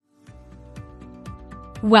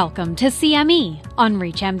Welcome to CME on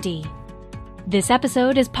ReachMD. This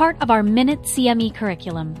episode is part of our Minute CME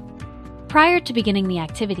curriculum. Prior to beginning the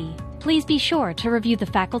activity, please be sure to review the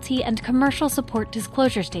faculty and commercial support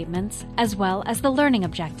disclosure statements as well as the learning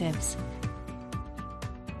objectives.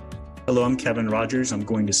 Hello, I'm Kevin Rogers. I'm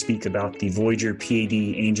going to speak about the VOYAGER-PAD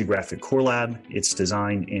Angiographic Core Lab, its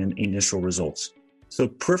design, and initial results. So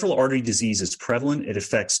peripheral artery disease is prevalent. It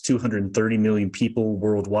affects 230 million people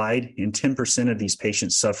worldwide, and 10% of these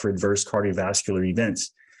patients suffer adverse cardiovascular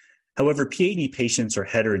events. However, PAD patients are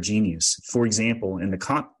heterogeneous. For example, in the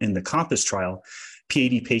COMPASS trial,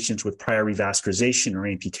 PAD patients with prior revascularization or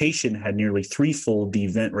amputation had nearly threefold the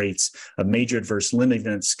event rates of major adverse limb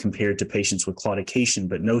events compared to patients with claudication,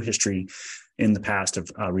 but no history in the past of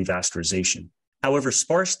revascularization. However,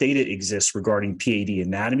 sparse data exists regarding PAD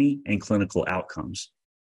anatomy and clinical outcomes.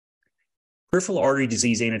 Peripheral artery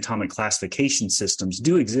disease anatomic classification systems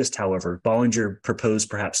do exist, however. Bollinger proposed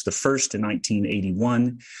perhaps the first in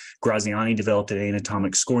 1981. Graziani developed an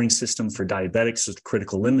anatomic scoring system for diabetics with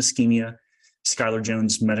critical limb ischemia. Schuyler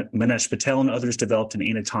Jones, Manesh Patel, and others developed an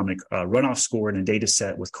anatomic runoff score and a data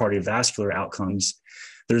set with cardiovascular outcomes.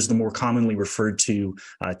 There's the more commonly referred to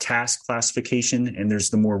TASC classification, and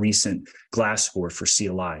there's the more recent GLASS score for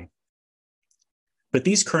CLI. But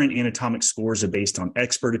these current anatomic scores are based on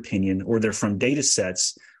expert opinion, or they're from data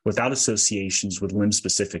sets without associations with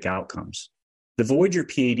limb-specific outcomes. The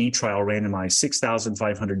VOYAGER-PAD trial randomized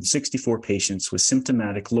 6,564 patients with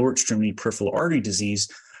symptomatic lower extremity peripheral artery disease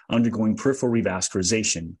undergoing peripheral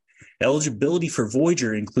revascularization. Eligibility for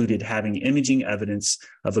Voyager included having imaging evidence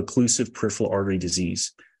of occlusive peripheral artery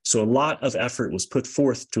disease. So a lot of effort was put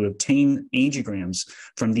forth to obtain angiograms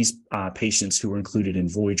from these patients who were included in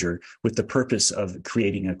Voyager with the purpose of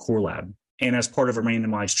creating a core lab. And as part of a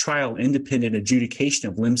randomized trial, independent adjudication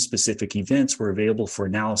of limb-specific events were available for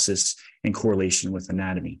analysis and correlation with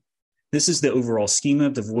anatomy. This is the overall schema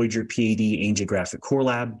of the VOYAGER-PAD Angiographic Core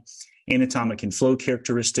Lab. Anatomic and flow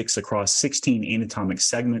characteristics across 16 anatomic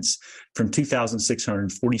segments from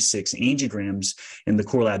 2,646 angiograms in the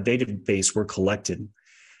Core Lab database were collected.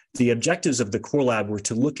 The objectives of the Core Lab were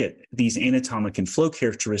to look at these anatomic and flow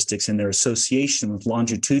characteristics and their association with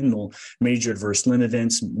longitudinal major adverse limb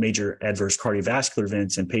events, major adverse cardiovascular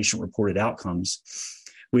events, and patient-reported outcomes.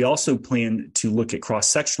 We also plan to look at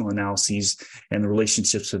cross-sectional analyses and the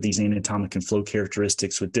relationships of these anatomic and flow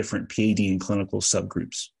characteristics with different PAD and clinical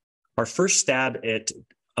subgroups. Our first stab at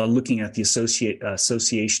looking at the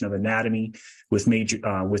association of anatomy with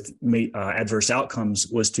adverse outcomes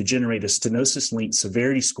was to generate a stenosis length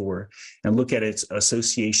severity score and look at its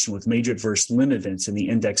association with major adverse limb events in the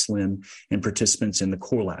index limb and participants in the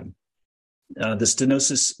core lab. The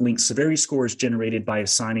stenosis length severity score is generated by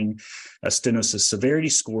assigning a stenosis severity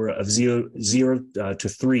score of 0 to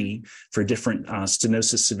 3 for different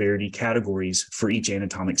stenosis severity categories for each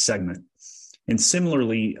anatomic segment. And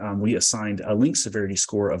similarly, we assigned a link severity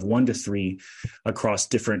score of 1 to 3 across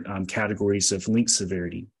different categories of link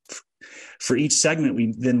severity. For each segment,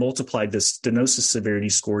 we then multiplied the stenosis severity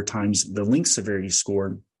score times the link severity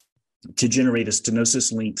score to generate a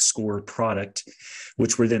stenosis length score product,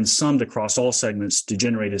 which were then summed across all segments to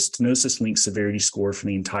generate a stenosis length severity score for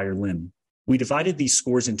the entire limb. We divided these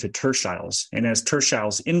scores into tertiles, and as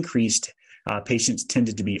tertiles increased, patients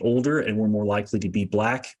tended to be older and were more likely to be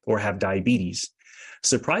Black or have diabetes.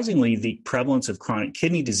 Surprisingly, the prevalence of chronic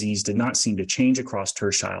kidney disease did not seem to change across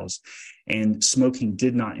tertiles, and smoking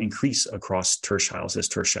did not increase across tertiles as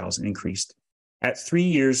tertiles increased. At 3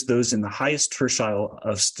 years, those in the highest tertile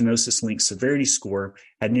of stenosis length severity score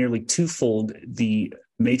had nearly twofold the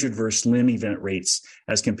major adverse limb event rates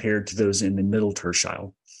as compared to those in the middle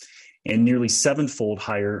tertile, and nearly sevenfold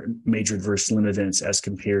higher major adverse limb events as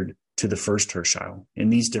compared to the first tertile,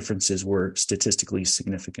 and these differences were statistically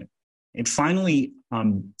significant. And finally,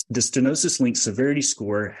 the stenosis length severity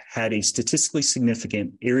score had a statistically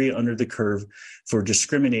significant area under the curve for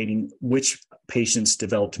discriminating which patients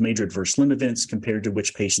developed major adverse limb events compared to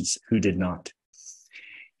which patients who did not.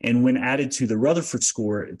 And when added to the Rutherford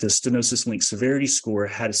score, the stenosis length severity score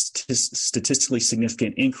had a statistically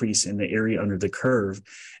significant increase in the area under the curve,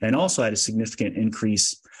 and also had a significant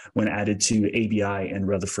increase when added to ABI and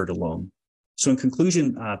Rutherford alone. So in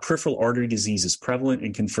conclusion, peripheral artery disease is prevalent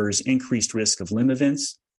and confers increased risk of limb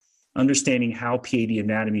events. Understanding how PAD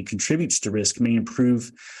anatomy contributes to risk may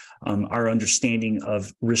improve our understanding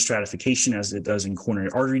of risk stratification as it does in coronary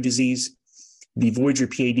artery disease. The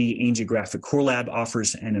VOYAGER-PAD Angiographic Core Lab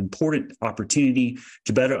offers an important opportunity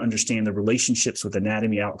to better understand the relationships with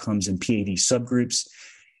anatomy outcomes in PAD subgroups.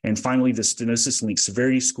 And finally, the stenosis length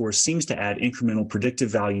severity score seems to add incremental predictive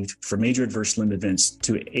value for major adverse limb events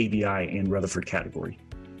to ABI and Rutherford category.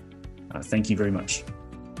 Thank you very much.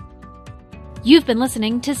 You've been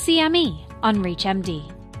listening to CME on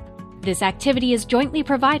ReachMD. This activity is jointly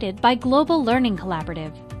provided by Global Learning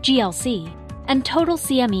Collaborative, GLC, and Total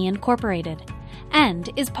CME Incorporated,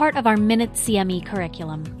 and is part of our Minute CME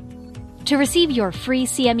curriculum. To receive your free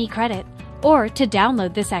CME credit or to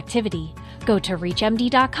download this activity, go to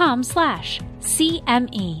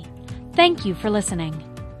reachmd.com/CME. Thank you for listening.